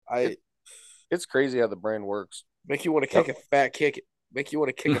I It's crazy how the brand works. make you want to Yep. kick a fat kick. Make you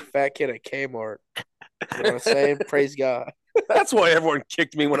want to kick a fat kid at Kmart. You know what I'm saying? Praise God. That's why everyone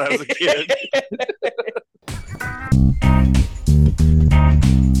kicked me when I was a kid.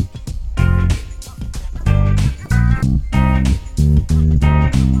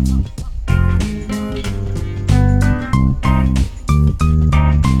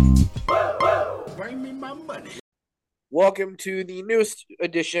 Bring me my money. Welcome to the newest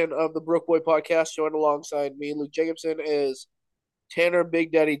edition of the Brook Boy Podcast. Joined alongside me, Luke Jacobson, is Tanner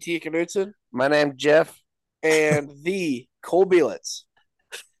Big Daddy T. Knudsen My name's Jeff. and the Cole Belitz.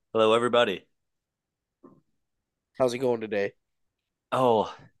 Hello, everybody. How's it going today?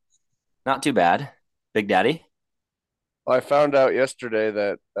 Oh, not too bad. Big Daddy? Well, I found out yesterday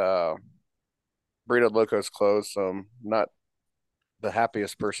that Burrito Loco's closed, so I'm not the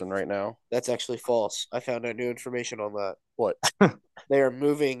happiest person right now. That's actually false. I found out new information on that. What? They are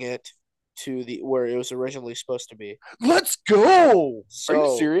moving it to the where it was originally supposed to be. Let's go! So, Are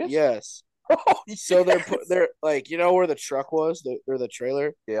you serious? Yes. Oh, So they're like, you know where the truck was, or the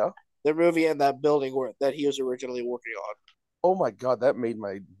trailer? yeah. They're moving in that building where that he was originally working on. Oh my god, that made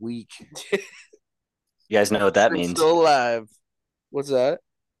my week. You guys know what that I'm means? still alive. What's that?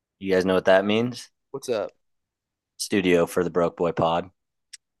 You guys know what that means? What's up? Studio for the Broke Boy Pod.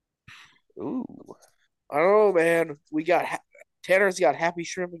 Ooh. I don't know, man. Tanner's got happy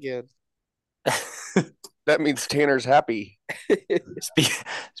shrimp again. That means Tanner's happy.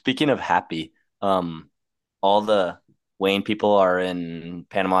 Speaking of happy, all the Wayne people are in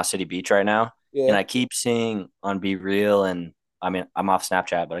Panama City Beach right now. Yeah. And I keep seeing on Be Real, and I mean, I'm off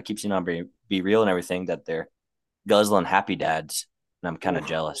Snapchat, but I keep seeing on Be Real and everything that they're guzzling Happy Dads. And I'm kind of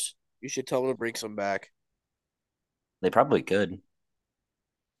jealous. You should tell them to bring some back. They probably could.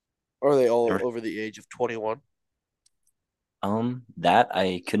 Or are they all over the age of 21? That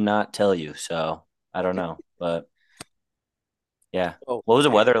I could not tell you, so I don't know. But yeah. Oh, What was the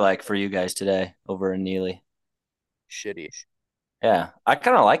weather like for you guys today over in Neely? shitty. Yeah. I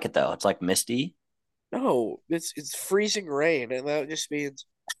kind of like it though. It's like misty. No, it's freezing rain, and that just means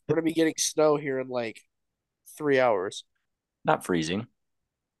we're gonna be getting snow here in like 3 hours. Not freezing.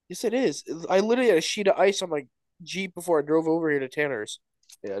 Yes, it is. I literally had a sheet of ice on my Jeep before I drove over here to Tanner's.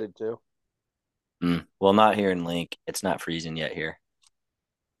 Yeah, I did too. Well, not here in Link. It's not freezing yet here.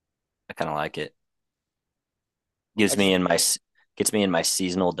 I kind of like it. Gets me in my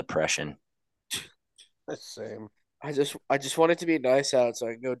seasonal depression. Same. I just want it to be nice out so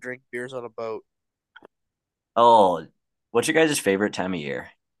I can go drink beers on a boat. Oh, what's your guys' favorite time of year?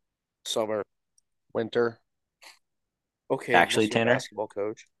 Summer. Winter. Okay, Actually, Mr. Tanner? Basketball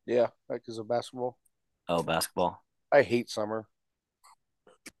coach. Yeah, because of basketball. Oh, basketball. I hate summer.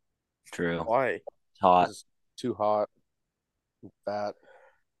 True. Why? It's hot. It's too hot. And fat.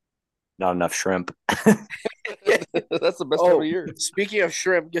 Not enough shrimp. That's the best time of year. Speaking of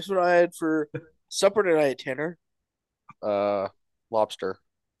shrimp, guess what I had for supper tonight, Tanner? Lobster.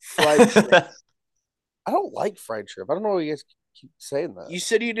 Fried shrimp. I don't like fried shrimp. I don't know why you guys keep saying that. You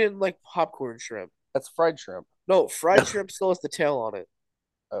said you didn't like popcorn shrimp. That's fried shrimp. No, fried shrimp still has the tail on it.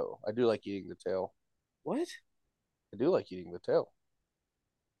 Oh, I do like eating the tail. What? I do like eating the tail.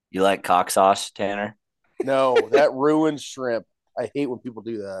 You like cock sauce, Tanner? No, that ruins shrimp. I hate when people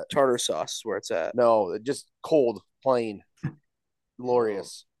do that. Tartar sauce is where it's at. No, just cold, plain,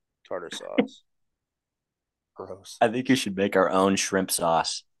 glorious. Tartar sauce. Gross. I think you should make our own shrimp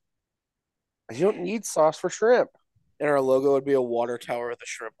sauce. You don't need sauce for shrimp. And our logo would be a water tower with a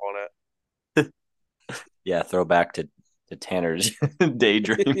shrimp on it. Yeah, throw back to Tanner's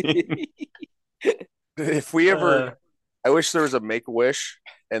daydreaming. If we ever, I wish there was a Make-A-Wish,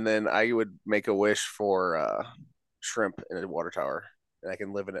 and then I would make a wish for shrimp in a water tower, and I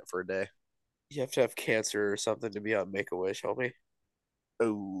can live in it for a day. You have to have cancer or something to be on Make-A-Wish, homie.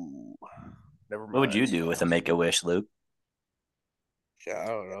 Oh, never mind. What would you do with a Make-A-Wish, Luke? Yeah, I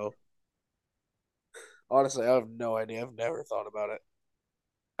don't know. Honestly, I have no idea. I've never thought about it.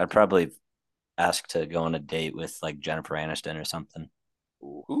 I'd probably ask to go on a date with like Jennifer Aniston or something.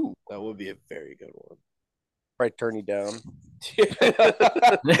 Ooh, that would be a very good one. Probably turn you down.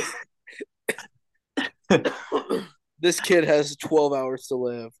 This kid has 12 hours to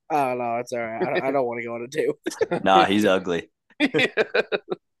live. I don't know. It's all right. I don't want to go on a date with him. Nah, he's ugly.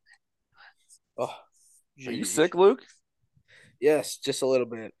 Oh, Are you geez. sick, Luke? Yes, just a little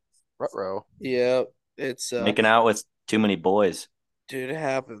bit. Ruh-roh. Yeah, it's Making out with too many boys. dude, it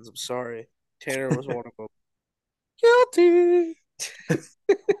happens. I'm sorry. Tanner was one of them. Guilty.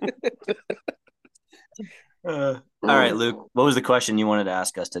 All right, Luke. What was the question you wanted to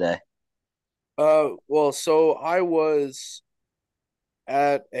ask us today? Well, so I was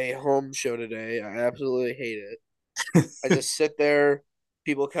at a home show today. I absolutely hate it. I just sit there.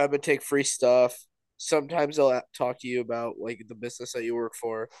 People come and take free stuff. Sometimes they'll talk to you about like the business that you work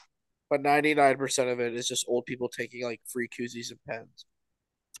for, but 99% of it is just old people taking like free koozies and pens.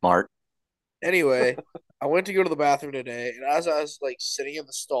 Smart. Anyway, I went to go to the bathroom today, and as I was like sitting in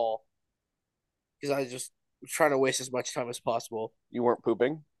the stall, because I just was trying to waste as much time as possible. You weren't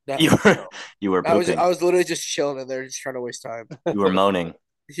pooping? No, You were pooping. I was literally just chilling in there, just trying to waste time. You were moaning.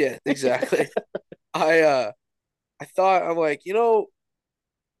 Yeah, exactly. I thought I'm like,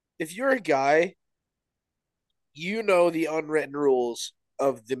 if you're a guy, you know the unwritten rules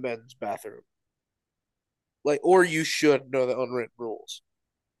of the men's bathroom. Like, or you should know the unwritten rules.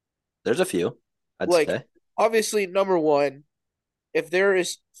 There's a few, I'd Like, say. obviously, number one, if there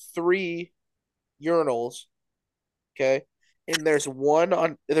is 3 urinals, okay, and there's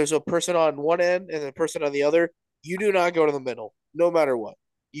a person on one end and a person on the other, you do not go to the middle, no matter what.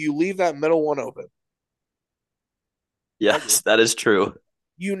 You leave that middle one open. Yes, that is true.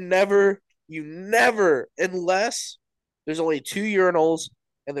 You never, unless there's only 2 urinals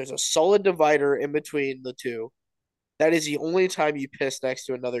and there's a solid divider in between the two. That is the only time you piss next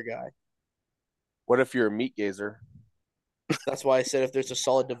to another guy. What if you're a meat gazer? That's why I said if there's a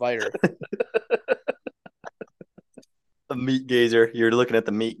solid divider. A meat gazer. You're looking at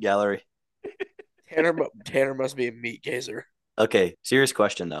the meat gallery. Tanner must be a meat gazer. Okay, serious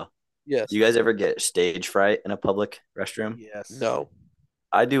question though. Yes. Do you guys ever get stage fright in a public restroom? Yes. No.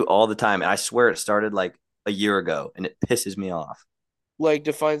 I do all the time, and I swear it started like a year ago, and it pisses me off. Like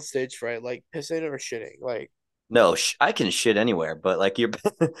define stage fright, like pissing or shitting. Like No, I can shit anywhere, but like you're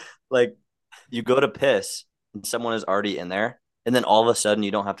like you go to piss and someone is already in there, and then all of a sudden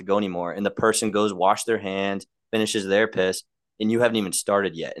you don't have to go anymore, and the person goes wash their hands, finishes their piss, and you haven't even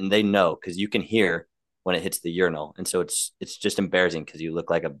started yet, and they know because you can hear when it hits the urinal, and so it's just embarrassing because you look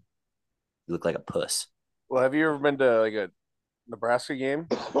like a puss. Well, have you ever been to like a Nebraska game?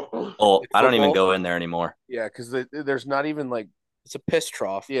 Oh, like I don't even football. go in there anymore. Yeah, because there's not even like, It's a piss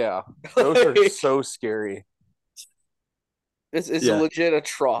trough. yeah, those are so scary. It's Yeah. legit a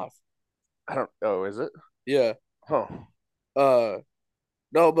trough. I don't. Oh, is it? Yeah. Huh. Uh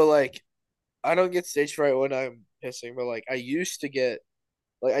no, but like I don't get stage fright when I'm pissing, but like I used to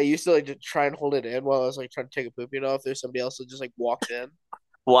like to try and hold it in while I was like trying to take a poop, if there's somebody else that just like walks in.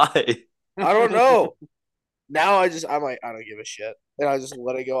 Why? I don't know. Now I'm like, I don't give a shit. And I just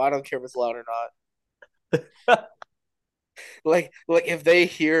let it go. I don't care if it's loud or not. Like if they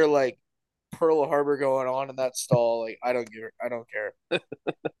hear like Pearl Harbor going on in that stall, like I don't care.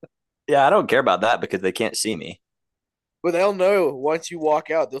 Yeah, I don't care about that because they can't see me. But they'll know once you walk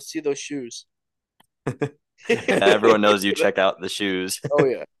out, they'll see those shoes. Everyone knows you check out the shoes. Oh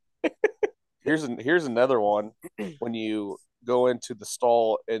yeah. Here's another one. When you go into the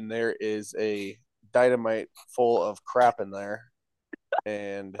stall and there is a dynamite full of crap in there,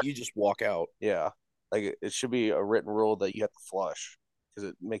 and You just walk out. yeah, like it should be a written rule that you have to flush because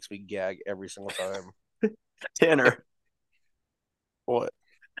it makes me gag every single time. Tanner, What?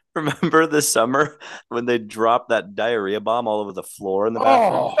 remember this summer when they dropped that diarrhea bomb all over the floor in the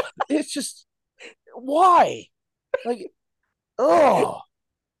bathroom? Oh, it's just why? Like, oh,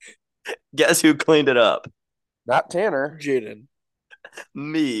 Guess who cleaned it up? not Tanner. Jaden.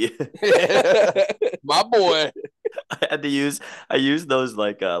 Me. My boy. I used those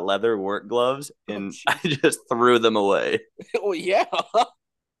like leather work gloves and Oh, I just threw them away. Oh yeah.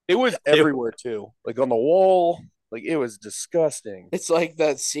 It was everywhere too, like on the wall. Like it was disgusting. It's like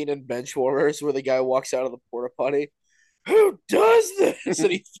that scene in Benchwarmers where the guy walks out of the porta potty. Who does this?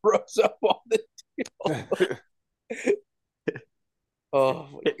 And he throws up on the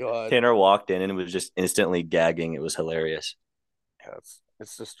Oh my god. Tanner walked in and was just instantly gagging. It was hilarious. Yeah,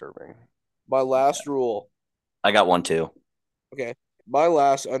 it's disturbing. My last rule. I got one too. Okay. My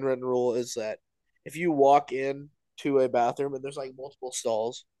last unwritten rule is that if you walk in to a bathroom and there's like multiple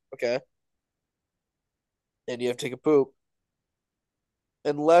stalls, okay, and you have to take a poop,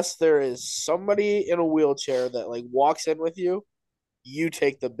 unless there is somebody in a wheelchair that like walks in with you, you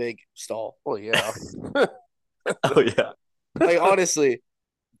take the big stall. Well, yeah. Oh yeah. Like honestly,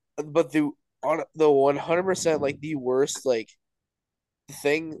 but the 100% like the worst like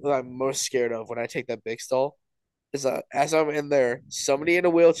thing that I'm most scared of when I take that big stall is that as I'm in there, somebody in a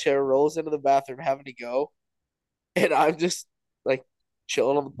wheelchair rolls into the bathroom having to go, and I'm just like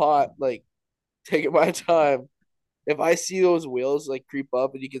chilling on the pot, like taking my time. If I see those wheels like creep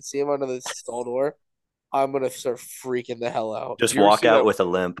up and you can see them under the stall door, I'm gonna start freaking the hell out. Just You ever walk see out that- with a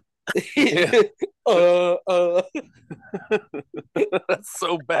limp. Yeah. uh. That's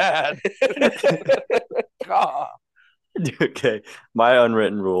so bad. God. Okay. My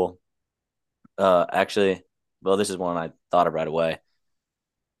unwritten rule. Actually, well, this is one I thought of right away.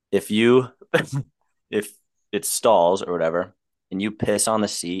 If you, if it stalls or whatever, and you piss on the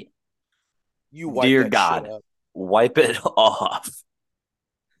seat, You wipe dear that shit God, up. wipe it off.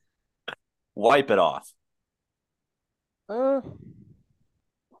 Wipe it off. Uh,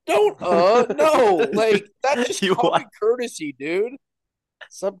 Don't no, like that's just You common wipe. courtesy, dude.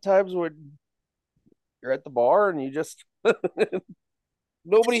 sometimes when you're at the bar and you just,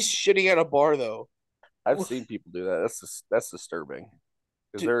 Nobody's shitting at a bar though. I've seen people do that. That's disturbing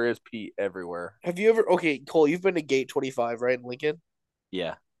because Dude, there is pee everywhere. have you ever okay, Cole, you've been to Gate 25, right, in Lincoln?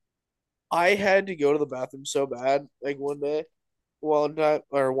 Yeah. I had to go to the bathroom so bad, like one day, one time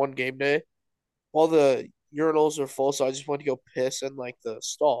or one game day. All the urinals are full, so I just went to go piss in like the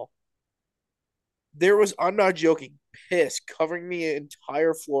stall. There was, I'm not joking, piss covering the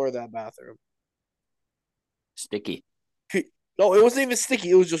entire floor of that bathroom. Sticky. No, it wasn't even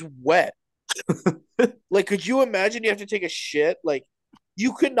sticky. It was just wet. Like, could you imagine you have to take a shit? Like,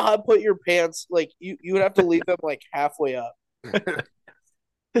 you could not put your pants, like, you would have to leave them like halfway up.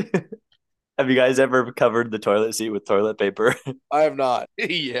 Have you guys ever covered the toilet seat with toilet paper? I have not.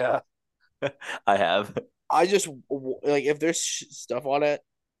 Yeah. I have. I just, like, if there's stuff on it,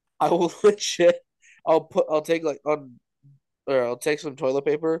 I will legit, I'll take like, or I'll take some toilet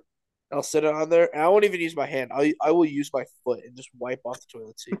paper, I'll sit it on there, and I won't even use my hand. I will use my foot and just wipe off the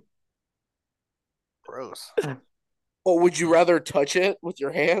toilet seat. Gross. Or would you rather touch it with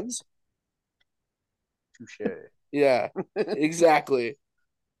your hands? Touche. Yeah, exactly.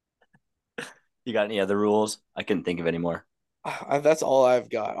 You got any other rules? I couldn't think of any more. That's all I've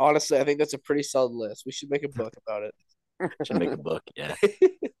got. Honestly, I think that's a pretty solid list. We should make a book about Should make a book. Yeah.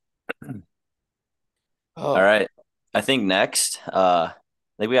 it. All Oh, right. I think next, I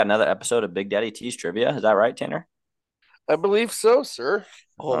think we got another episode of Big Daddy T's trivia. Is that right, Tanner? I believe so, sir.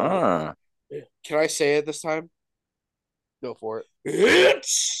 oh. Ah, Can I say it this time? Go for it.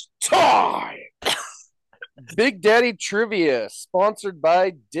 It's time. Big Daddy Trivia, sponsored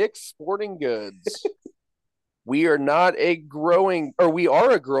by Dick's Sporting Goods. We are not a growing, or we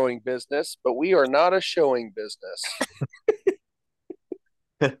are a growing business, but we are not a showing business.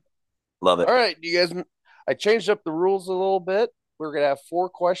 love it. All right, you guys, I changed up the rules a little bit. We're going to have 4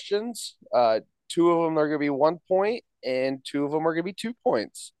 questions. Two of them are going to be 1 point, and two of them are going to be 2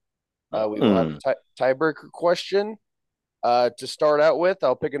 points. We will have Hmm. a tiebreaker question. To start out with,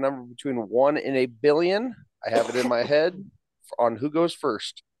 I'll pick a number between 1 and a billion. I have it in my head on who goes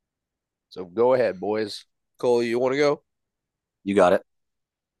first. So go ahead, boys. Cole, you want to go? You got it.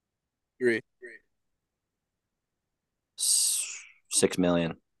 3. 6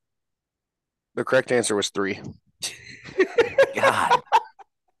 million. The correct answer was 3. God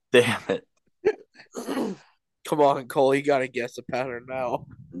damn it. Come on, Cole. You got to guess the pattern now.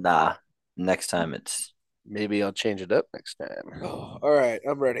 Nah. Next time it's Maybe I'll change it up next time. Oh, all right,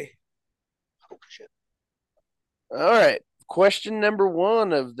 I'm ready. Oh, shit. All right. Question number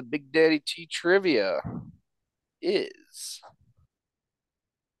 1 of the Big Daddy T trivia is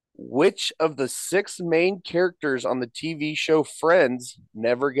which of the 6 main characters on the TV show Friends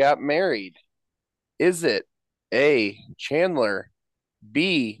never got married? Is it A, Chandler,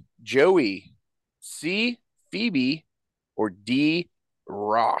 B, Joey, C, Phoebe, or D,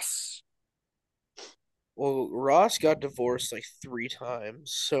 Ross? Well, Ross got divorced like 3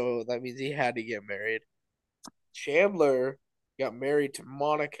 times, so that means he had to get married. Chandler got married to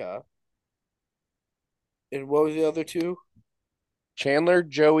Monica. And what was the other two? Chandler,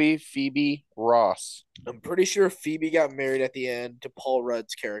 Joey, Phoebe, Ross. I'm pretty sure Phoebe got married at the end to Paul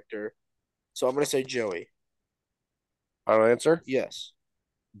Rudd's character. So I'm going to say Joey. Final answer? Yes.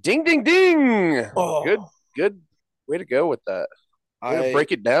 Ding, ding, ding. Oh, Good way to go with that. Way to I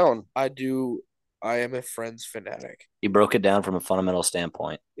break it down. I do. I am a Friends fanatic. you broke it down from a fundamental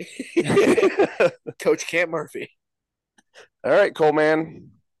standpoint. Coach Camp Murphy. All right,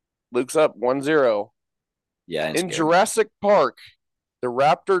 Coleman. Luke's up 1-0. Yeah, In Jurassic Park, the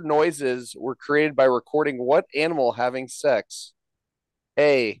raptor noises were created by recording what animal having sex?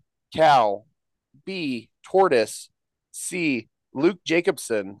 A, cow, B, tortoise, C, Luke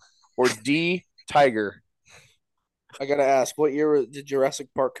Jacobson, or D, tiger? I gotta ask, what year did Jurassic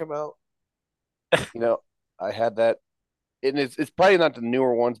Park come out? You know, I had that. And it's probably not the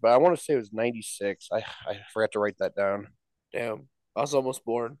newer ones, but I want to say it was 96. I forgot to write that down. Damn, I was almost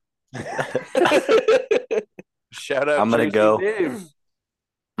born. Shout out I'm gonna Jersey go. Dave.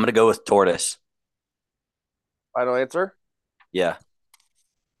 I'm gonna go with tortoise. Final answer? Yeah,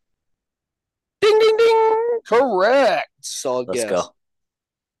 Ding, ding, ding. Correct. Solid let's guess. go.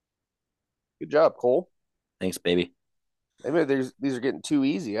 Good job, Cole. Thanks, baby. Maybe these are getting too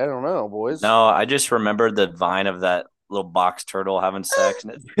easy. I don't know, boys. No, I just remembered the vine of that little box turtle having sex.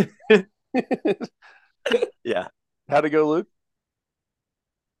 Yeah. How'd it go, Luke?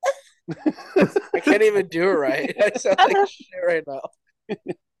 I can't even do it right. I sound like shit right now.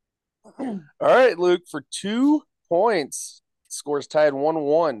 All right, Luke, for 2 points. Scores tied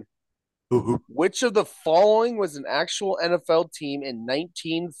 1-1. Which of the following was an actual NFL team in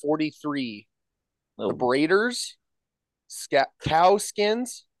 1943? The Oh, Braiders,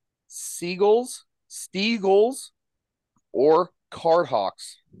 Cowskins, Steagles, or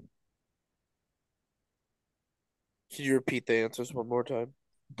Cardhawks? Could you repeat the answers one more time?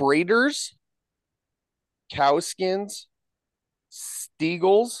 Braiders, Cowskins,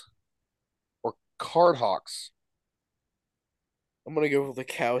 Steagles, or Cardhawks? I'm gonna go with the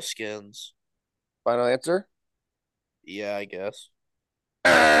cow skins. Final answer? Yeah, I guess.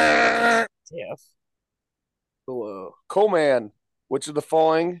 Coleman, Yeah. Hello. which of the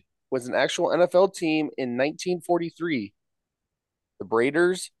following was an actual NFL team in 1943? The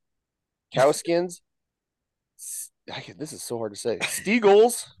Braiders, Cowskins, this is so hard to say,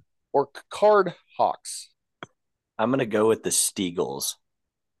 Steagles, or Cardhawks? I'm gonna go with the Steagles.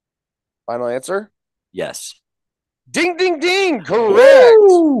 Final answer? Yes. Ding, ding, ding! Correct.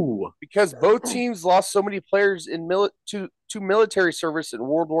 Woo! Because both teams lost so many players to military service in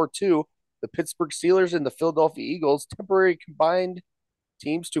World War II, the Pittsburgh Steelers and the Philadelphia Eagles temporarily combined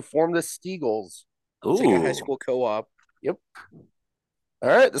teams to form the Steagles. It's like a high Ooh. school co-op. Yep. All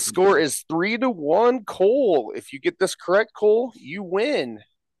right. The score is 3-1, Cole. If you get this correct, Cole, you win.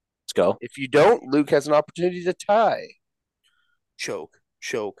 Let's go. If you don't, Luke has an opportunity to tie. Choke,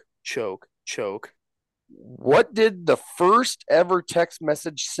 choke, choke, choke. What did the first ever text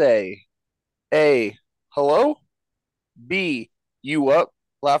message say? A, hello? B, you up?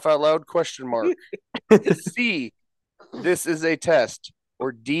 Laugh out loud question mark. C, this is a test.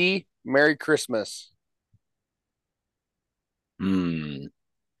 Or D, Merry Christmas. I'm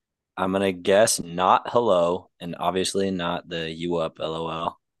gonna guess not hello, and obviously not the you up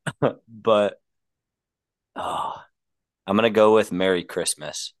LOL. But oh, I'm gonna go with Merry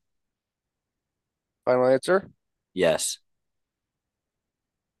Christmas. Final answer? Yes.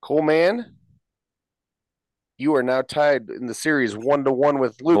 Coleman, you are now tied in the series 1-1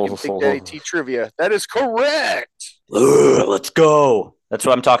 with Luke and Big Daddy T Trivia. That is correct. Let's go. That's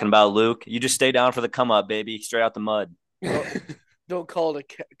what I'm talking about, Luke. You just stay down for the come up, baby. Straight out the mud. Don't call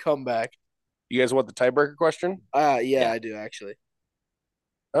it a comeback. You guys want the tiebreaker question? Yeah, I do actually.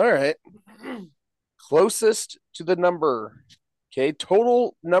 All right. Closest to the number. Okay.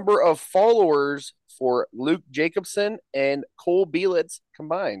 Total number of followers for Luke Jacobson and Cole Belitz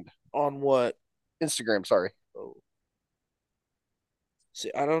combined. On what? Instagram, sorry. Oh.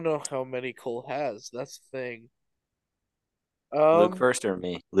 See, I don't know how many Cole has. That's the thing. Luke first or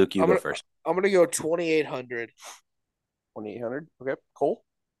me? Luke, you I'm go gonna first. I'm gonna go 2,800. 2,800. Okay. Cole?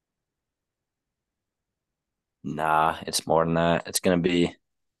 Nah, it's more than that. It's gonna be.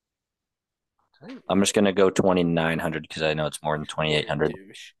 I'm just gonna go 2,900 because I know it's more than 2,800.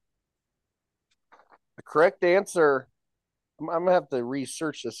 The correct answer. I'm gonna have to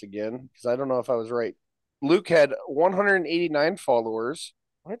research this again because I don't know if I was right. Luke had 189 followers.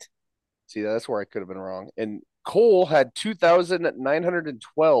 What? See, that's where I could have been wrong. And Cole had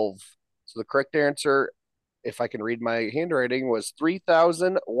 2,912. So the correct answer, if I can read my handwriting, was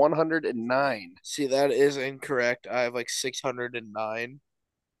 3,109. See, that is incorrect. I have like 609.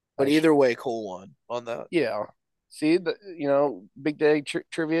 But either way, Cole won on that. Yeah. See, Big Daddy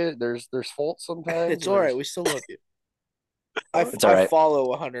trivia. There's faults sometimes. It's all right. We still love you. It's all right. I follow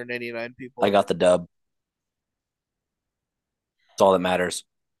 189 people. I got the dub. That's all that matters.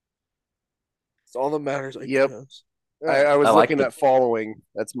 It's all that matters. Yep. I was looking at following.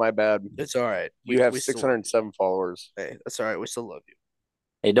 That's my bad. It's all right. You have 607 followers. Hey, that's all right. We still love you.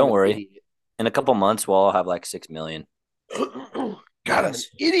 Hey, don't worry. In a couple months, we'll all have like 6 million. God, I'm an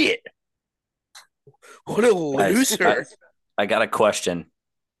idiot. What a loser. I got a question.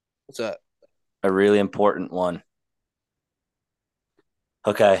 What's that? A really important one.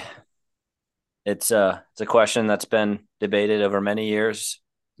 Okay. It's a question that's been debated over many years,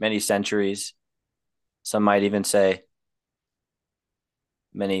 many centuries. Some might even say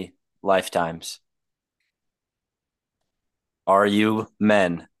many lifetimes. Are you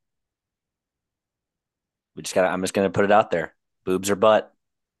men? I'm just gonna put it out there. Boobs or butt?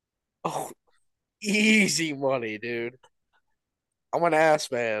 Oh, easy money, dude. I'm an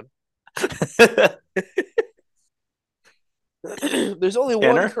ass man. There's only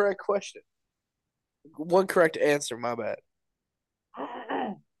one correct question. One correct answer, my bad.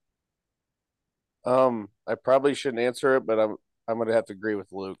 I I probably shouldn't answer it, but I'm gonna have to agree with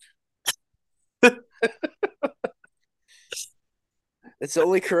Luke. It's the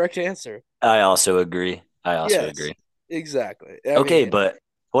only correct answer. I also agree. I also Yes, agree. exactly. I Okay, mean, but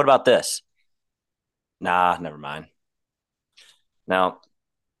what about this? Nah, never mind. Now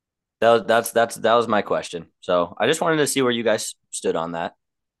that was my question. So I just wanted to see where you guys stood on that.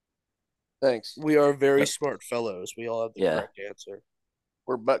 Thanks. we are very Yep. smart fellows. We all have the Yeah. correct answer.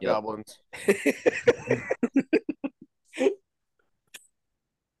 We're butt Yep. goblins.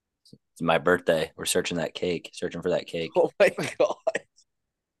 It's my birthday. We're searching that cake, searching for that cake. Oh my god.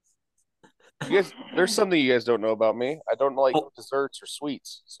 You guys, there's something you guys don't know about me. I don't like Oh, desserts or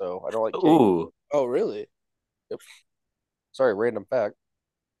sweets, so I don't like cake. ooh. Oh really? Yep. Sorry, random fact.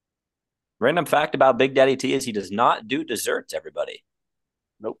 Random fact about Big Daddy T is he does not do desserts, everybody.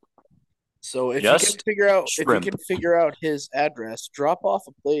 Nope. So Just if you shrimp. can figure out his address, drop off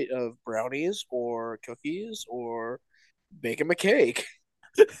a plate of brownies or cookies or bake him a cake.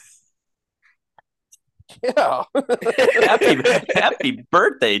 Yeah. Happy happy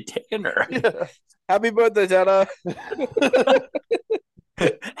birthday, Tanner. Yeah. Happy birthday, Dana.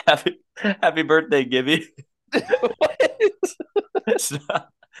 Happy birthday, Gibby. What? It's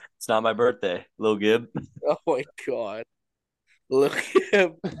not my birthday, Lil Gib. Oh my god. Look at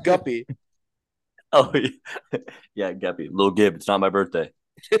him. Guppy. Oh yeah, Guppy. Lil Gib. It's not my birthday.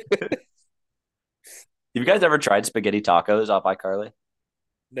 Have you guys ever tried spaghetti tacos off iCarly?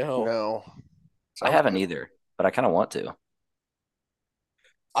 No. No. I Sounds haven't good. either, but I kind of want to.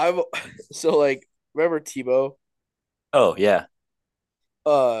 I've so like remember Tebow? Oh yeah.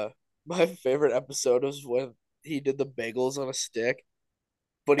 Uh my favorite episode was when he did the bagels on a stick,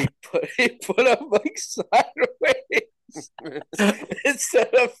 but he put them like sideways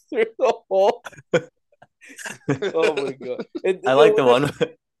instead of through the hole. Oh my god! And I like the one.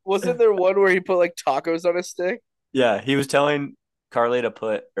 wasn't there one where he put like tacos on a stick? Yeah, he was telling Carly to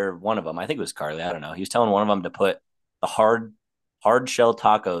put, or one of them, I think it was Carly, I don't know. He was telling one of them to put the hard shell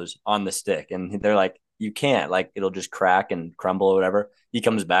tacos on the stick. And they're like, you can't, like, it'll just crack and crumble or whatever. He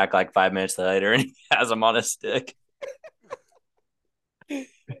comes back like 5 minutes later and he has them on a stick.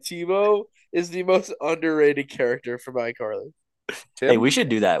 Tebow is the most underrated character from iCarly. Hey, Tim? we should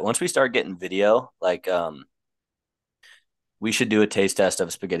do that. Once we start getting video, like, we should do a taste test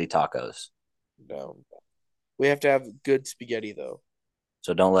of spaghetti tacos. No, we have to have good spaghetti though.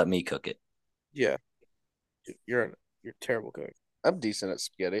 So don't let me cook it. Yeah, you're a terrible cook. I'm decent at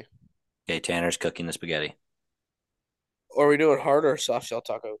spaghetti. Okay, Tanner's cooking the spaghetti. Or are we doing hard or soft shell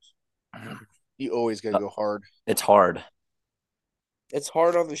tacos? You always gotta go hard. It's hard. It's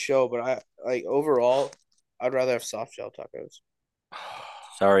hard on the show, but I like overall, I'd rather have soft shell tacos.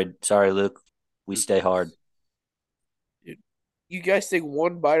 Sorry, Luke. We stay hard. Dude, you guys take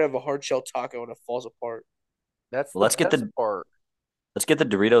one bite of a hard shell taco and it falls apart. That's Well, the best part. let's get the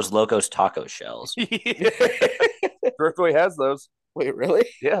Doritos Locos taco shells. Driftway has those. Wait, really?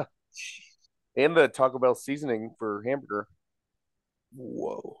 Yeah. And the Taco Bell seasoning for hamburger.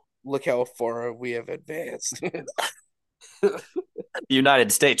 Whoa! Look how far we have advanced. The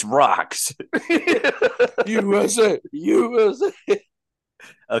United States rocks. USA, USA.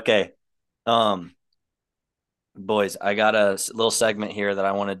 Okay. Boys, I got a little segment here that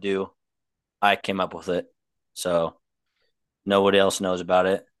I want to do. I came up with it. So nobody else knows about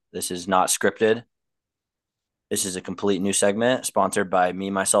it. This is not scripted. This is a complete new segment sponsored by me,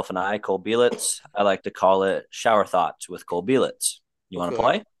 myself, and I, Cole Belitz. I like to call it Shower Thoughts with Cole Belitz. You want to Okay,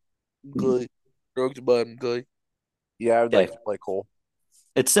 play? good. Broke the button, good. Yeah, I would like Okay. to play Cole.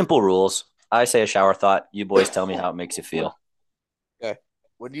 It's simple rules. I say a shower thought. You boys tell me how it makes you feel. Okay,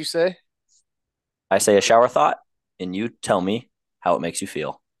 What did you say? I say a shower thought, and you tell me how it makes you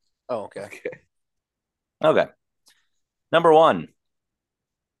feel. Oh, okay. okay. Okay. Number one,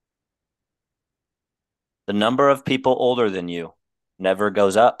 the number of people older than you never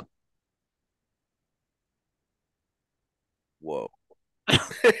goes up. Whoa.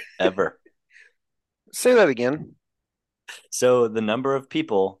 Ever. Say that again. So the number of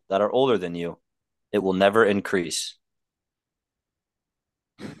people that are older than you, it will never increase.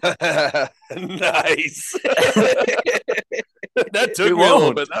 Nice. That took It me a little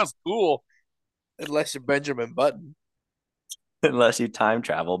won't bit. That was cool. Unless you're Benjamin Button. unless you time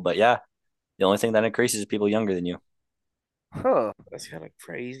travel. But yeah, the only thing that increases is people younger than you. Huh. That's kind of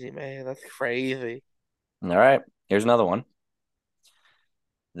crazy, man. That's crazy. All right. Here's another one.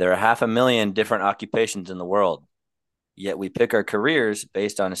 There are 500,000 different occupations in the world, yet we pick our careers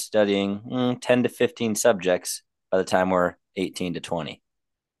based on studying 10 to 15 subjects by the time we're 18 to 20.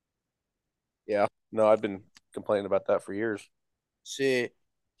 Yeah. No, I've been complaining about that for years. See,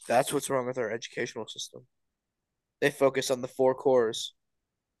 that's what's wrong with our educational system. They focus on the four cores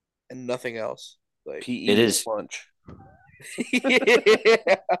and nothing else. Like It PE is. lunch.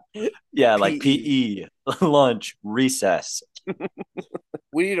 yeah. Yeah, like PE. PE, lunch, recess.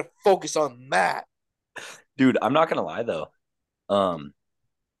 We need to focus on that. Dude, I'm not gonna lie though. Um,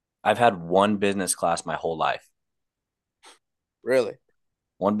 I've had one business class my whole life. Really.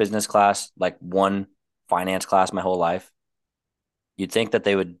 One business class, like one finance class my whole life. You'd think that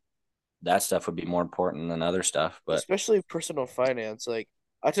that stuff would be more important than other stuff, but Especially personal finance. Like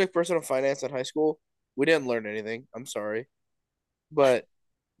I took personal finance in high school. We didn't learn anything. I'm sorry. But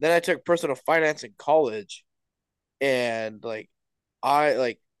then I took personal finance in college and I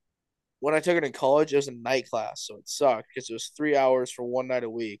like when I took it in college, it was a night class, so it sucked because it was 3 hours for one night a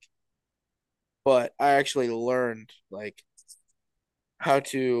week. But I actually learned how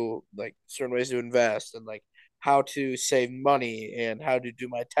to certain ways to invest and how to save money and how to do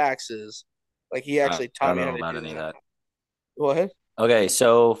my taxes. Like he I actually taught don't me how know to about do any of that. that. What? Okay,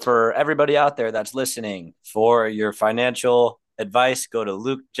 so for everybody out there that's listening, for your financial advice, go to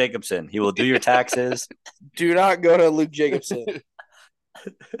Luke Jacobson. He will do your taxes. Do not go to Luke Jacobson.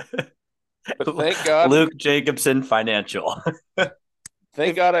 But thank God, Luke Jacobson Financial.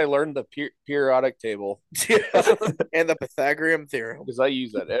 thank God I learned the periodic table And the Pythagorean theorem. because I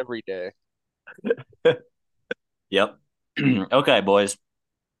use that every day. Yep. Okay, boys.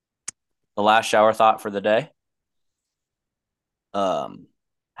 The last shower thought for the day. Um,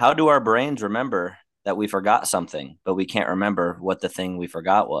 how do our brains remember that we forgot something, but we can't remember what the thing we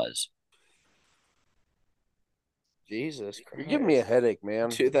forgot was? Jesus You're giving me a Christ. headache, man.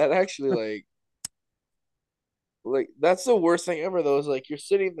 Dude, that actually that's the worst thing ever though, is you're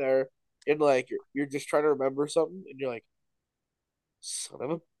sitting there and you're just trying to remember something and you're like, son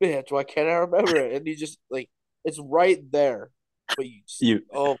of a bitch, why can't I remember it? And you just it's right there. But you just You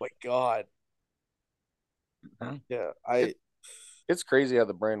oh my God. Yeah. It, it's crazy how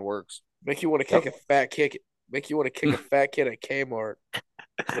the brain works. Make you want to Yep. kick a fat kick make you want to kick a fat kid at Kmart.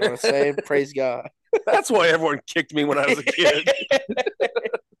 You know what I'm saying? Praise God. That's why everyone kicked me when I was a kid.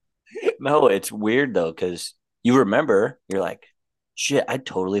 No, it's weird though, because you remember, you're like, shit, I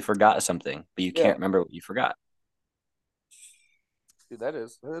totally forgot something, but you Yeah. can't remember what you forgot. Dude, that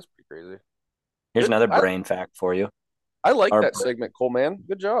is pretty crazy. Here's Good. another I brain fact for you. I like Our that segment, Cole. Man,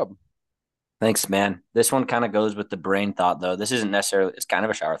 good job. Thanks, man. This one kind of goes with the brain thought, though. This isn't necessarily, it's kind of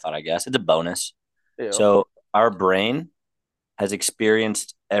a shower thought, I guess. It's a bonus. Yeah. So, our brain has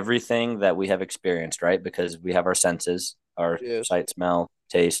experienced everything that we have experienced, right? Because we have our senses, our Yes. sight, smell,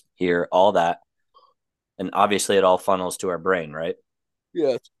 taste, hear, all that. And obviously, it all funnels to our brain, right?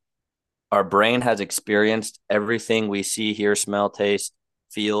 Yes. Our brain has experienced everything we see, hear, smell, taste,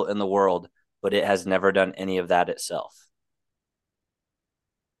 feel in the world, but it has never done any of that itself.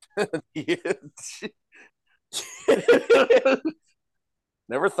 Yeah.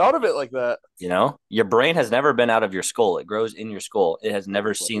 Never thought of it like that. You know, your brain has never been out of your skull. It grows in your skull. It has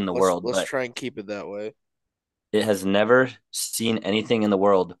never seen the world, Let's but try and keep it that way. it has never seen anything in the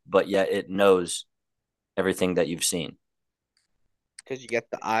world, but yet it knows everything that you've seen. Because you get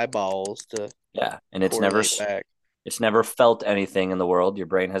the eyeballs to Yeah, and correlate back. it's never felt anything in the world. Your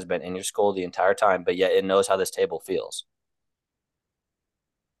brain has been in your skull the entire time, but yet it knows how this table feels.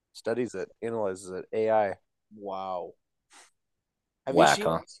 Studies it, analyzes it. AI. Wow. Have you Whack, seen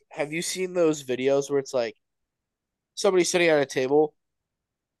huh? have you seen those videos where it's somebody sitting at a table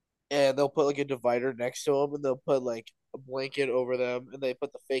and they'll put a divider next to them and they'll put a blanket over them and they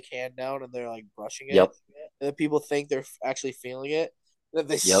put the fake hand down and they're brushing it Yep, and then people think they're actually feeling it and then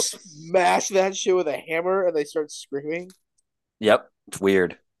they yep, smash that shit with a hammer and they start screaming. yep. It's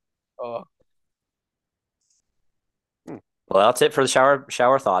weird. Oh, Hmm, Well, that's it for the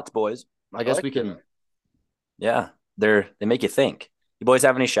shower thoughts, boys. I I guess like we it. can. Yeah, they make you think. You boys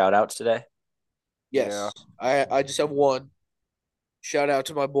have any shout outs today? Yeah. yes. I just have one. Shout out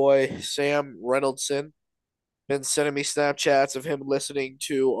to my boy Sam Reynoldson. Been sending me Snapchats of him listening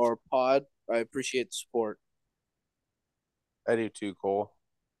to our pod. I appreciate the support. I do too, Cole.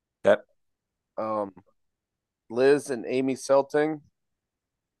 Okay. Um, Liz and Amy Selting,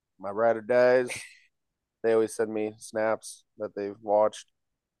 my ride or dies. They always send me snaps that they've watched.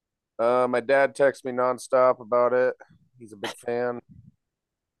 My dad texts me nonstop about it. He's a big fan.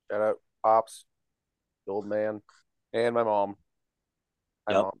 Shout out Pops, the old man, and my mom.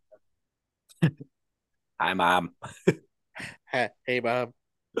 Hi, Yep. Mom. Hi, mom. Hey, mom.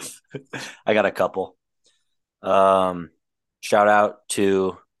 I got a couple. Um, Shout out to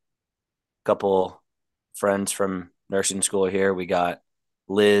a couple friends from nursing school here. We got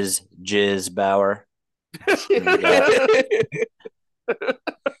Liz Jizz Bauer. And we got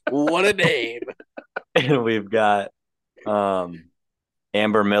What a name. And we've got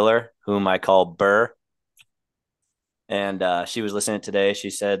Amber Miller, whom I call Burr. And she was listening today. She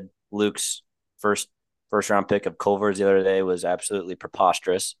said Luke's first round pick of Culver's the other day was absolutely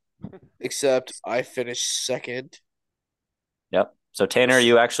preposterous. Except I finished second. Yep. So Tanner,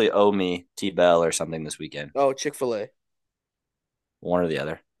 you actually owe me T-Bell or something this weekend. Oh, Chick-fil-A. One or the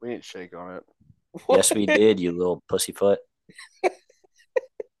other. We didn't shake on it. What? Yes, we did, you little pussyfoot. I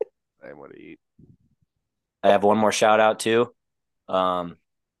didn't want to eat. I have one more shout out too. Um,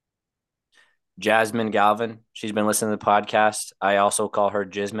 Jasmine Galvin. She's been listening to the podcast. I also call her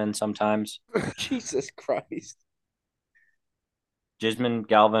Jismin sometimes. Jesus Christ. Jismin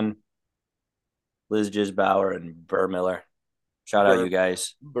Galvin, Liz Gisbauer, and Burr Miller. Shout out, you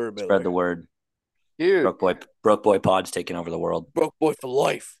guys. Burr Miller. Spread the word. Dude, Broke Boy Pod's taking over the world. Broke boy for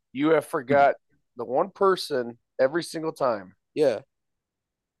life. you have forgot the one person every single time. Yeah.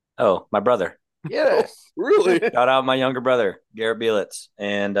 Oh, my brother. Yes. Really? Shout out my younger brother, Garrett Bielitz,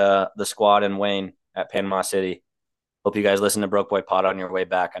 and the squad in Wayne at Panama City. Hope you guys listen to Broke Boy Pod on your way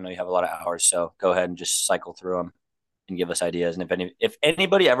back. I know you have a lot of hours, so go ahead and just cycle through them and give us ideas. And if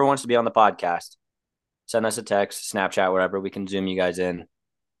anybody ever wants to be on the podcast, send us a text, Snapchat, wherever. We can Zoom you guys in.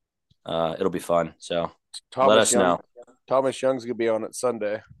 It'll be fun. So let us know. Thomas Young's gonna be on it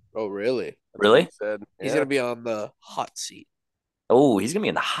Sunday. Oh, really? That's what Really? he said. He's Yeah. gonna be on the hot seat. Oh, he's gonna be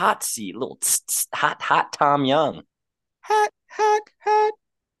in the hot seat, little hot Tom Young. Hot, hot, hot.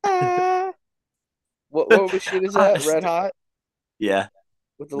 Ah. What machine is that? Red Hot Yeah,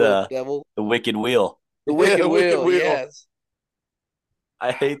 with the little devil. the wicked wheel. The Wicked the Wicked Wheel. Wheel. Yes.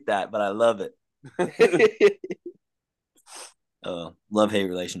 I hate that, but I love it. Love hate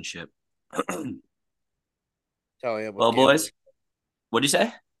relationship. How I am with Well, gambling. boys, what'd you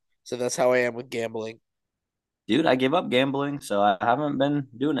say? So that's how I am with gambling. Dude, I gave up gambling, so I haven't been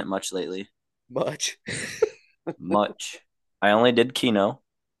doing it much lately. Much. Much. I only did Keno.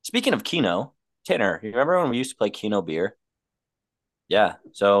 Speaking of Keno, Tanner, you remember when we used to play Keno beer? Yeah.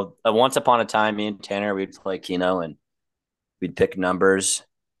 So once upon a time, me and Tanner, we'd play Keno and we'd pick numbers.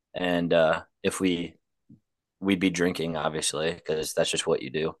 And if we'd be drinking, obviously, because that's just what you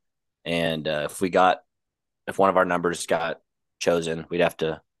do. And if one of our numbers got chosen, we'd have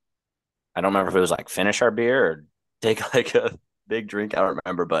to, I don't remember if it was like finish our beer or take like a big drink. I don't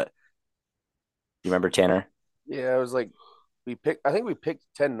remember, but you remember, Tanner? Yeah, it was like I think we picked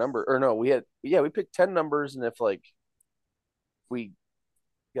 10 numbers, or no, we picked 10 numbers, and if we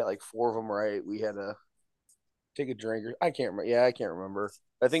got like 4 of them right, we had to take a drink. Or I can't remember. Yeah, I can't remember.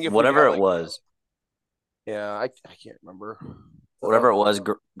 I think if Whatever we got, it was, yeah, I can't remember. whatever it was,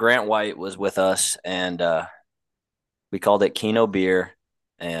 Grant White was with us, and we called it Keno beer,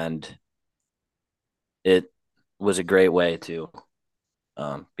 and it was a great way to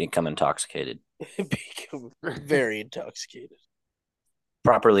become intoxicated, Become very intoxicated.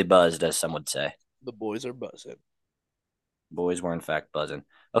 properly buzzed, as some would say. The boys are buzzing. Boys were in fact buzzing.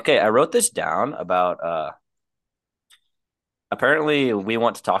 Okay, I wrote this down about apparently we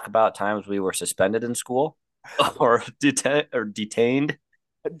want to talk about times we were suspended in school or detained.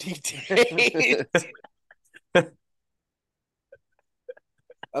 Detained.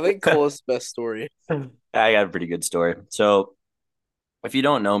 I think Cole's best story. I got a pretty good story. So if you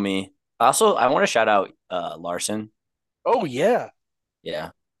don't know me, also I want to shout out Larson. Oh yeah.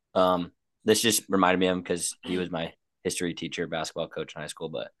 Yeah. This just reminded me of him because he was my history teacher, basketball coach in high school.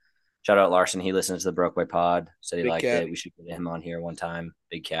 But shout out Larson. He listens to the Brokeway Pod. Said he Big liked cat. it. We should get him on here one time.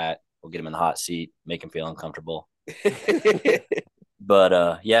 Big cat. We'll get him in the hot seat, make him feel uncomfortable.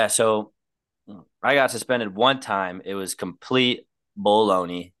 But yeah, so I got suspended one time. It was complete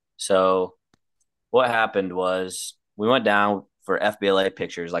baloney. So what happened was we went down for FBLA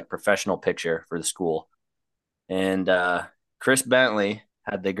pictures, like professional picture for the school. And Chris Bentley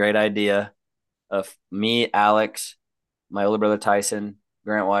had the great idea of me, Alex, my older brother Tyson,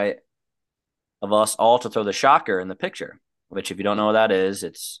 Grant White, of us all to throw the shocker in the picture, which if you don't know what that is,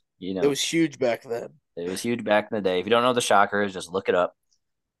 it's, It was huge back then. it was huge back in the day. If you don't know what the shocker is, just look it up.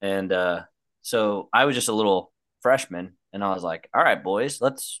 And so I was just a little freshman and I was like, all right, boys,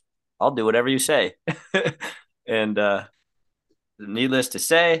 I'll do whatever you say. And needless to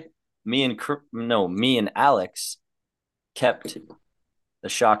say, me and Alex kept the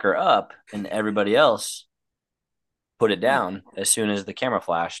shocker up and everybody else put it down as soon as the camera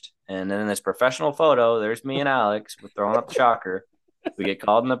flashed. And then in this professional photo, there's me and Alex with throwing up the shocker. We get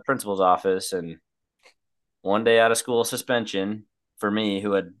called in the principal's office, and one day out of school suspension for me,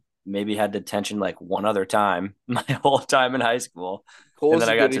 who had maybe had detention like one other time my whole time in high school. Cole's and then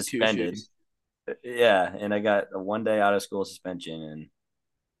I a got goody suspended. two-shoes. Yeah, and I got a 1 day out of school suspension,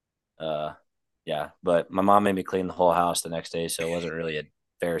 and Yeah, but my mom made me clean the whole house the next day, so it wasn't really a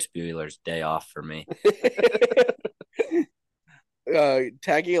Ferris Bueller's day off for me.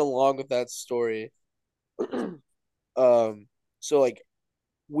 Tagging along with that story, um, so like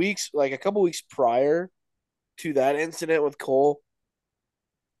a couple weeks prior to that incident with Cole,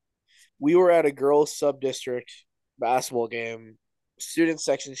 we were at a girls' sub district basketball game. Student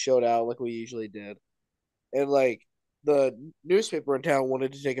section showed out like we usually did, and like the newspaper in town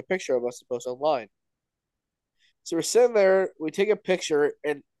wanted to take a picture of us to post online. So we're sitting there, we take a picture,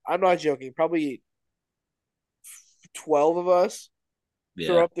 and I'm not joking, probably 12 of us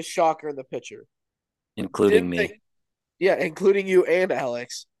throw Yeah, up the shocker in the picture. including Didn't think, me. yeah, including you and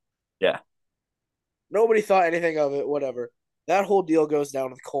Alex. Yeah. Nobody thought anything of it, whatever. That whole deal goes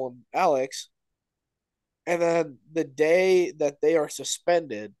down with Cole and Alex. And then the day that they are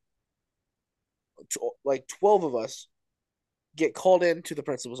suspended, like 12 of us get called into the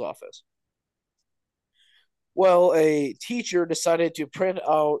principal's office. Well, a teacher decided to print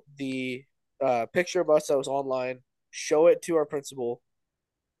out the picture of us that was online, show it to our principal.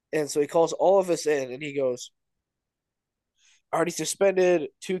 And so he calls all of us in and he goes, I already suspended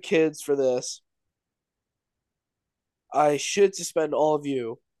 2 kids for this. I should suspend all of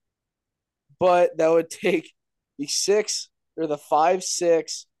you, but that would take the six or the five,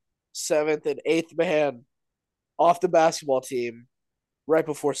 six, seventh, and eighth man off the basketball team right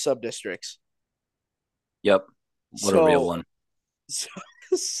before sub districts. Yep. What a real So, one. so,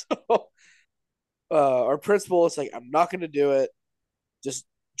 so our principal is like, I'm not going to do it. Just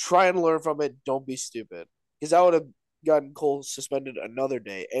try and learn from it. Don't be stupid. Because I would have gotten Cole suspended another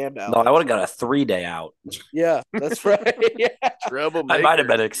day and No, I would Alex. have got a 3 day out. Yeah, that's right. Yeah. I might have Troublemaker.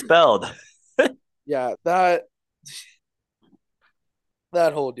 been expelled. Yeah,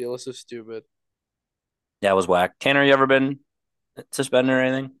 that whole deal is so stupid. Yeah, it was whack. Tanner, you ever been suspended or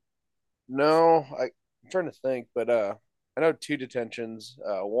anything? No, I'm trying to think, but I know two detentions.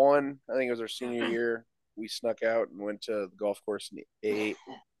 One, I think it was our senior year. We snuck out and went to the golf course in the A8.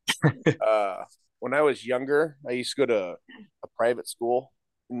 Uh, when I was younger, I used to go to a private school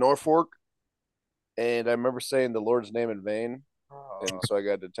in Norfolk, and I remember saying the Lord's name in vain, and so I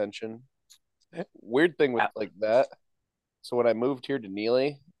got detention. Weird thing with like that. So when I moved here to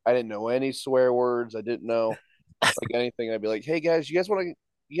Neely, I didn't know any swear words. I didn't know like anything. I'd be like, "Hey guys, you guys want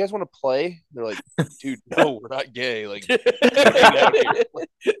to play?" They're like, "Dude, no, we're not gay. Like, hang out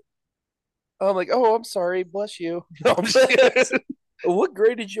here." I'm like, "Oh, I'm sorry. Bless you." No, I'm just kidding. What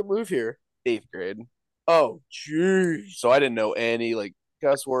grade did you move here? Eighth grade. Oh, jeez. So I didn't know any like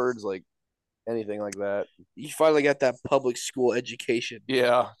cuss words, like anything like that. You finally got that public school education.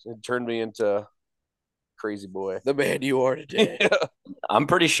 Yeah, it turned me into crazy boy. The man you are today. Yeah. I'm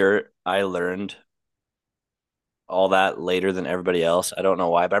pretty sure I learned all that later than everybody else. I don't know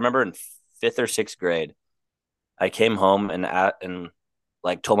why, but I remember in fifth or sixth grade, I came home and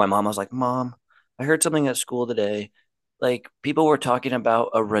like told my mom, I was like, Mom, I heard something at school today. Like people were talking about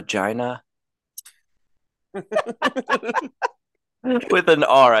a Regina with an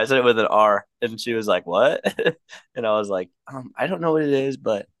R. I said it with an R. And she was like, What? And I was like, I don't know what it is,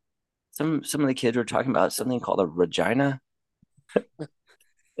 but some of the kids were talking about something called a Regina.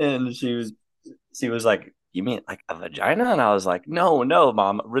 And she was like, You mean like a vagina? And I was like, No, no,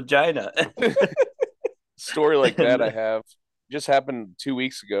 mom, Regina. Story like that I And have just happened 2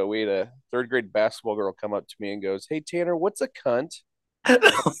 weeks ago. We had a third grade basketball girl come up to me and goes, "Hey Tanner, what's a cunt?"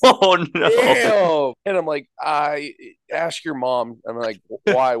 oh no. Damn. And I'm like, "I ask your mom." I'm like,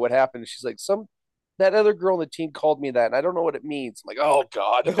 "Why? What happened?" She's like, "Some that other girl on the team called me that, and I don't know what it means." I'm like, "Oh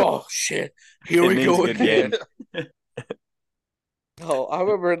God." Oh shit. Here It we means go good again. game. Oh, I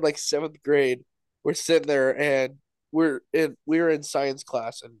remember in like seventh grade, we're sitting there and we were in science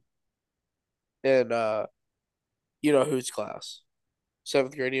class and you know whose class?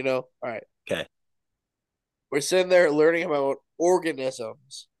 Seventh grade, you know? All right. Okay. We're sitting there learning about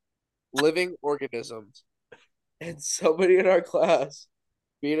organisms, living organisms. And somebody in our class,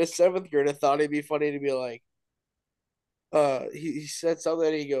 being a seventh grader, thought it'd be funny to be like, he said something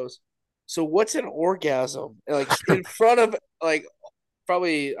and he goes, so what's an orgasm? And like in front of like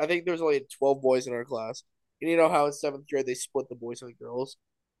probably I think there's only 12 boys in our class. And you know how in seventh grade they split the boys and the girls?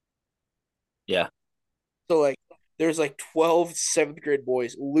 Yeah. So like there's like 12 seventh grade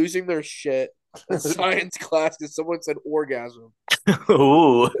boys losing their shit in science class because someone said orgasm.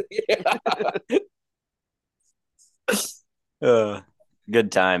 Ooh. Yeah. Uh,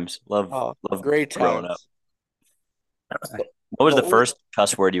 good times. Oh, Love great growing up. times. What was The the only first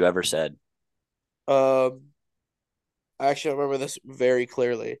cuss word you ever said? I actually remember this very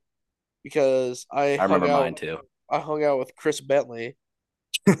clearly because I remember mine too. I hung out with Chris Bentley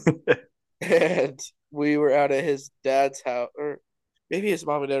and we were out at his dad's house, or maybe his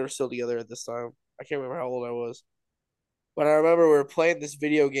mom and dad were still together at this time. I can't remember how old I was, but I remember we were playing this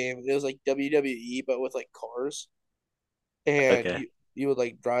video game. It was like WWE, but with like cars, and Okay. you would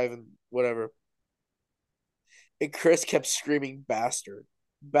like drive and whatever. And Chris kept screaming, "Bastard,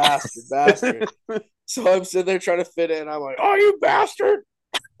 bastard, bastard!" So I'm sitting there trying to fit in. I'm like, "Oh, you bastard!"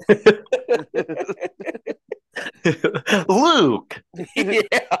 Luke. Yeah.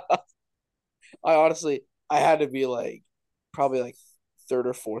 I honestly, I had to be like probably like third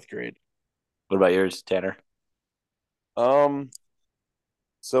or fourth grade. What about yours, Tanner? Um,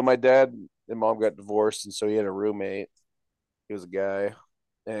 so my dad and mom got divorced, and so he had a roommate. He was a guy,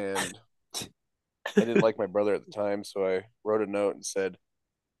 and I didn't like my brother at the time, so I wrote a note and said,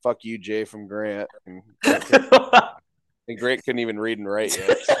 "Fuck you, Jay from Grant." And Grant couldn't even read and write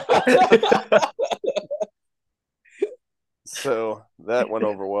yet, so that went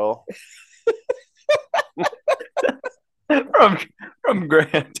over well. from from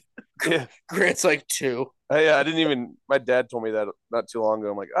Grant. Yeah, Grant's like two. I didn't even. My dad told me that not too long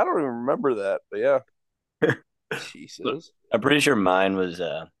ago. I'm like, I don't even remember that, but yeah. Jesus. I'm pretty sure mine was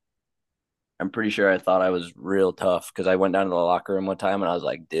I'm pretty sure I thought I was real tough because I went down to the locker room one time and I was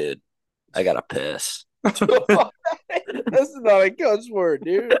like, dude, I gotta piss. That's not a cuss word,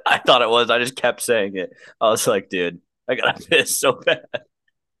 dude. I thought it was. I just kept saying it. I was like, dude, I gotta piss so bad.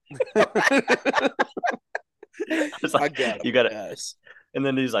 I was I like, got you gotta. yes. And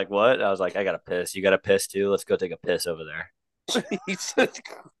then he's like, what? I was like, I gotta piss. You gotta piss too. Let's go take a piss over there. Jesus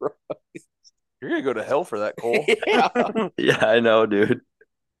Christ. You're gonna go to hell for that, Cole. Yeah. Yeah, I know, dude.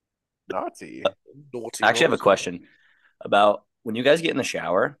 Naughty. Naughty, I actually have a naughty. question about when you guys get in the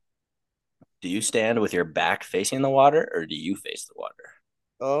shower. Do you stand with your back facing the water or do you face the water?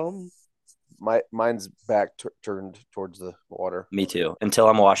 Um, Mine's back turned towards the water. Me too. Until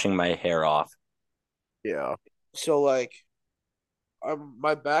I'm washing my hair off. Yeah. so like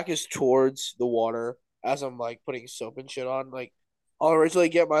my back is towards the water as I'm like putting soap and shit on. Like I'll originally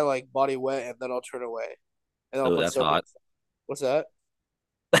get my like body wet and then I'll turn away. And then I'll Oh, put that's soap in. hot. What's that?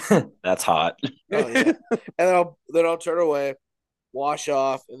 That's hot. Oh yeah. And then I'll turn away, wash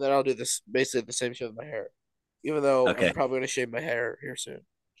off, and then I'll do this basically the same shit with my hair. Even though I'm Okay. probably gonna shave my hair here soon.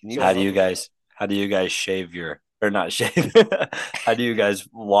 Can you? So How do you guys shave your or not shave? How do you guys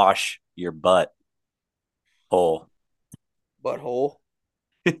wash your butt hole? butthole.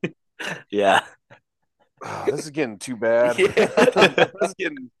 Yeah. Oh, this is getting too bad. Yeah. This is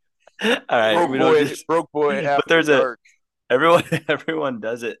getting All right. We don't just broke boy but after there's a dark. everyone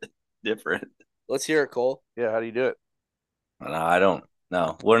does it different. Let's hear it, Cole. Yeah, how do you do it? No, I don't.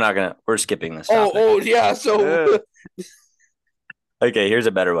 No, we're skipping this Oh, topic. yeah. So Yeah. Okay, here's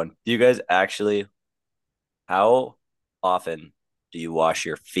a better one. Do you guys actually how often do you wash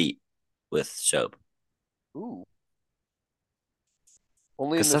your feet with soap? Ooh.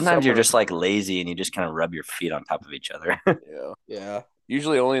 Only Because in the sometimes you're summer. just like lazy and you just kind of rub your feet on top of each other. Yeah. yeah.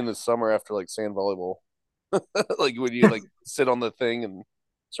 Usually only in the summer after like sand volleyball. Like when you like sit on the thing and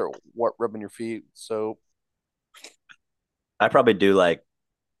start rubbing your feet. So I probably do like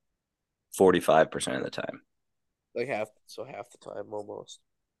 45% of the time. Like half the time almost.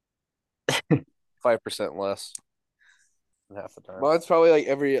 5% less than half the time. Mine's probably like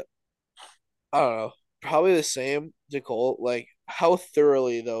every I don't know, probably the same, Nicole. Like how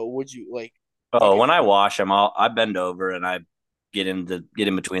thoroughly though would you like Oh, if when I wash them, I bend over and I get in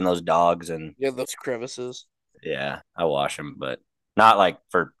between those dogs and you have those crevices? yeah, I wash them, but not like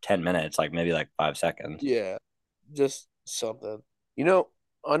for 10 minutes, like maybe like 5 seconds. Yeah. Just something. You know,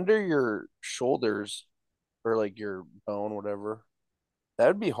 under your shoulders or like your bone, whatever, that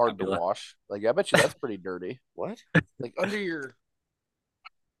would be hard to Scapula. wash. Like I bet you that's pretty dirty. What? Like under your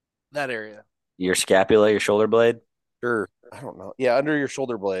that area. Your scapula, your shoulder blade. Sure. I don't know. Yeah, under your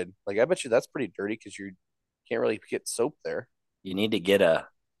shoulder blade. Like I bet you that's pretty dirty because you can't really get soap there. You need to get a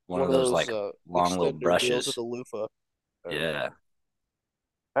one One of of those those like long little extender deals with brushes. a loofah. Yeah.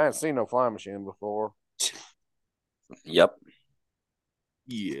 I haven't seen no flying machine before. Yep.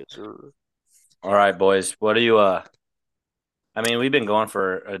 Yes, sir. All right, boys. What do you I mean, we've been going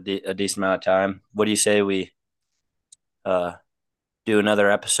for a decent amount of time. What do you say we uh do another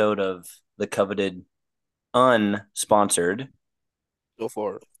episode of the coveted unsponsored? Go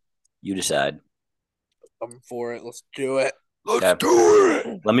for it. You decide. I'm for it. Let's do it. Okay. Do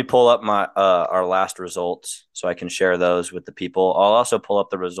it. Let me pull up my our last results so I can share those with the people. I'll also pull up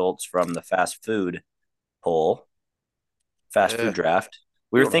the results from the fast food poll, fast food draft.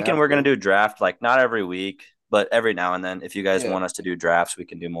 We You were don't thinking have we're going to. to do draft like not every week, but every now and then. If you guys Yeah. want us to do drafts, we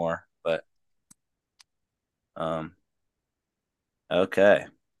can do more. But um, okay.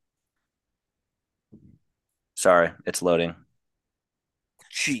 Sorry, it's loading.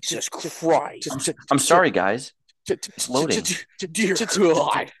 Jesus Christ. I'm sorry, guys. It's loading. Dear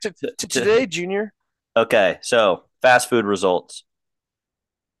God. Today, Junior. Okay, so fast food results.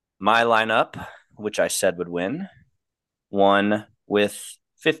 My lineup, which I said would win, won with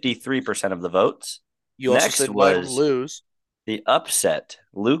 53% of the votes. You also Next said mine would was lose. the upset,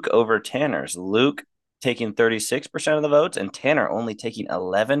 Luke over Tanner's. Luke taking 36% of the votes and Tanner only taking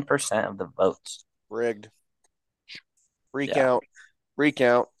 11% of the votes. Rigged. Yeah.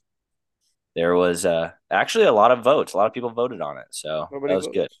 Recount. There was actually a lot of votes. A lot of people voted on it. So How that many was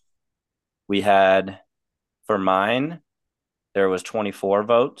good. votes? We had, for mine, there was 24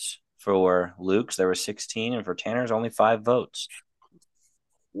 votes. For Luke's, there was 16. And for Tanner's, only 5 votes.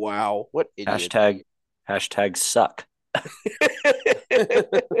 Wow. What idiot. Hashtag suck.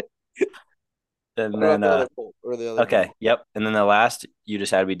 And What then, about the other poll or the other okay, vote? yep. And then the last you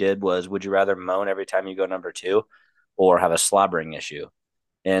decided we did was, would you rather moan every time you go number 2 or have a slobbering issue?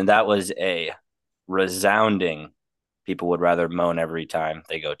 And that was a resounding, people would rather moan every time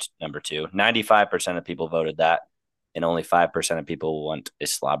they go to number 2. 95% of people voted that, and only 5% of people want a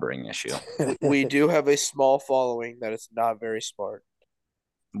slobbering issue. We do have a small following that is not very smart.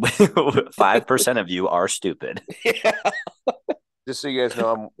 5% of you are stupid. Yeah. Just so you guys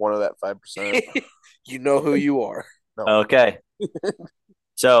know, I'm one of that 5%. You know who you are. No. Okay.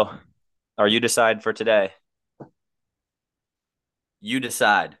 So, are you decide for today? You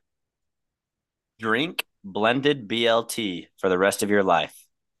decide. Drink blended BLT for the rest of your life.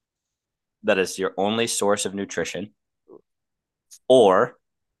 That is your only source of nutrition. Or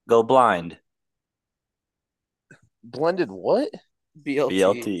go blind. Blended what? BLT.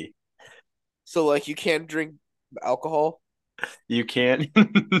 BLT. So like you can't drink alcohol? You can't.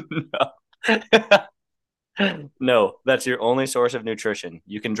 No, that's your only source of nutrition.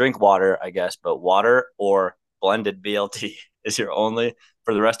 You can drink water, I guess, but water or blended BLT is your only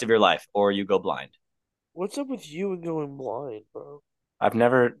for the rest of your life, or you go blind. What's up with you and going blind, bro?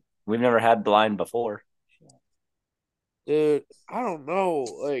 We've never had blind before. Dude, I don't know.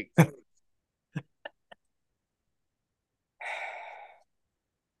 Like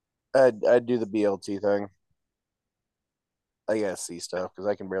I'd do the BLT thing. I gotta see stuff because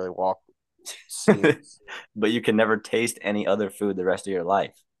I can barely walk. See. But you can never taste any other food the rest of your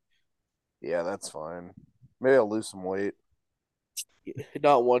life. Yeah, that's fine. Maybe I'll lose some weight.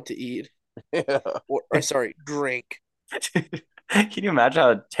 not want to eat. Yeah. Or sorry, drink. Can you imagine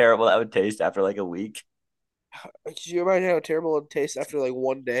how terrible that would taste after like a week? Could you imagine how terrible it tastes after like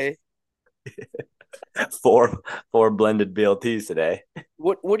one day? Four blended BLTs today.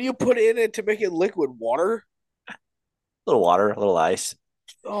 What do you put in it to make it liquid? Water? A little water, a little ice.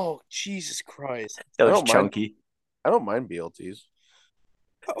 Oh, Jesus Christ. So I it's don't mind. chunky. I don't mind BLTs.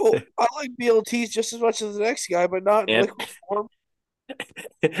 Oh, I like BLTs just as much as the next guy, but not in And liquid form.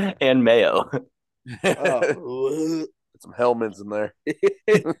 and mayo. Oh, Some Hellmans in there.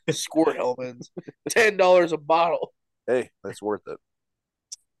 Squirt Hellmans. $10 a bottle. Hey, that's worth it.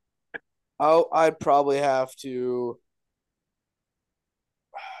 I'd probably have to.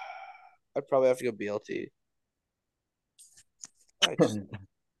 I'd probably have to go BLT.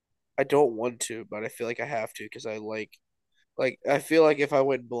 I don't want to, but I feel like I have to because I feel like if I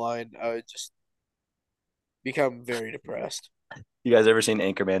went blind, I would just become very depressed. You guys ever seen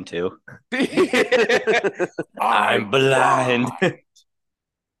Anchorman 2? I'm blind.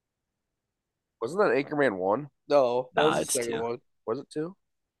 Wasn't that Anchorman 1? No, that was Nah, the it's second 2. one Was it 2?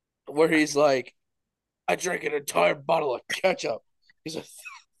 where he's like, I drank an entire bottle of ketchup because I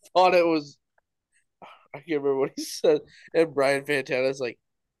thought it was. I can't remember what he said. And Brian Fantana's like,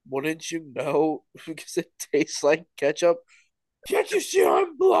 wouldn't you know because it tastes like ketchup? Can't you see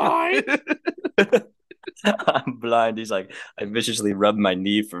I'm blind? I'm blind. He's like, I viciously rubbed my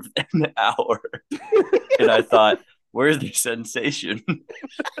knee for an hour. And I thought, where's the sensation?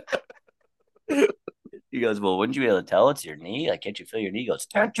 He goes, well, wouldn't you be able to tell it's your knee? Like, can't you feel your knee? He goes,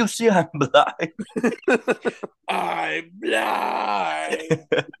 can't you see I'm blind? I'm blind.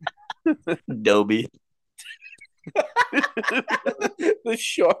 Dobie. The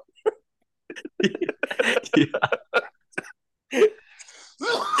shark. Yeah.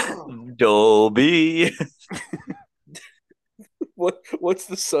 Dobie. What's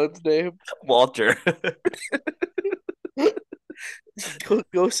the son's name? Walter.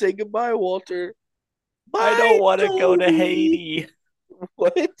 Go say goodbye, Walter. I don't Bye, want to go to Toby. Haiti.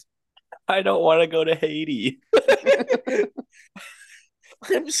 What? I don't want to go to Haiti.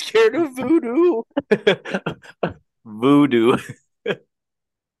 I'm scared of voodoo. Voodoo.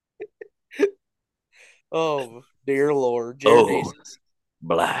 Oh, dear Lord. Oh, Genesis.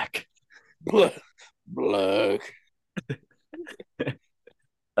 black. Black.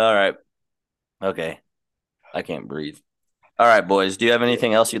 All right. Okay. I can't breathe. All right, boys. Do you have Yeah.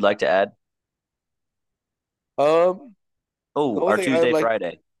 anything else you'd like to add? The Oh, only our thing I would Tuesday, like,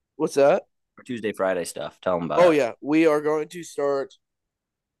 Friday. what's that? Our Tuesday, Friday stuff. Tell them about Oh it. yeah, we are going to start.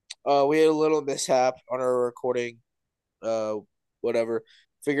 We had a little mishap on our recording. Uh, whatever.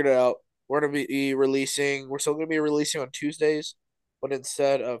 Figured it out. We're gonna be releasing. We're still gonna be releasing on Tuesdays, but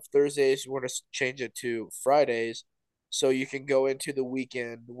instead of Thursdays, we're gonna change it to Fridays, so you can go into the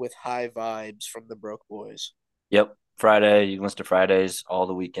weekend with high vibes from the Broke Boys. Yep. Friday. You can listen to Fridays all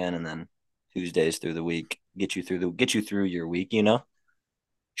the weekend and then Tuesdays through the week. Get you through your week, you know?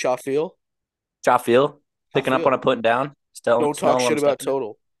 Shaw feel. How I feel? How Picking up on feel. it, putting down, Don't talk smelling what I'm shit about stepping in.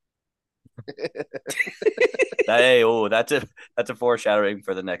 Total. Hey, oh, that's a foreshadowing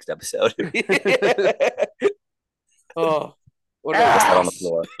for the next episode. Oh, what a Put that on the ass!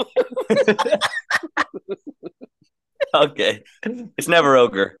 floor. Okay. It's never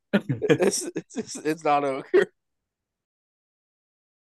ogre. It's not over.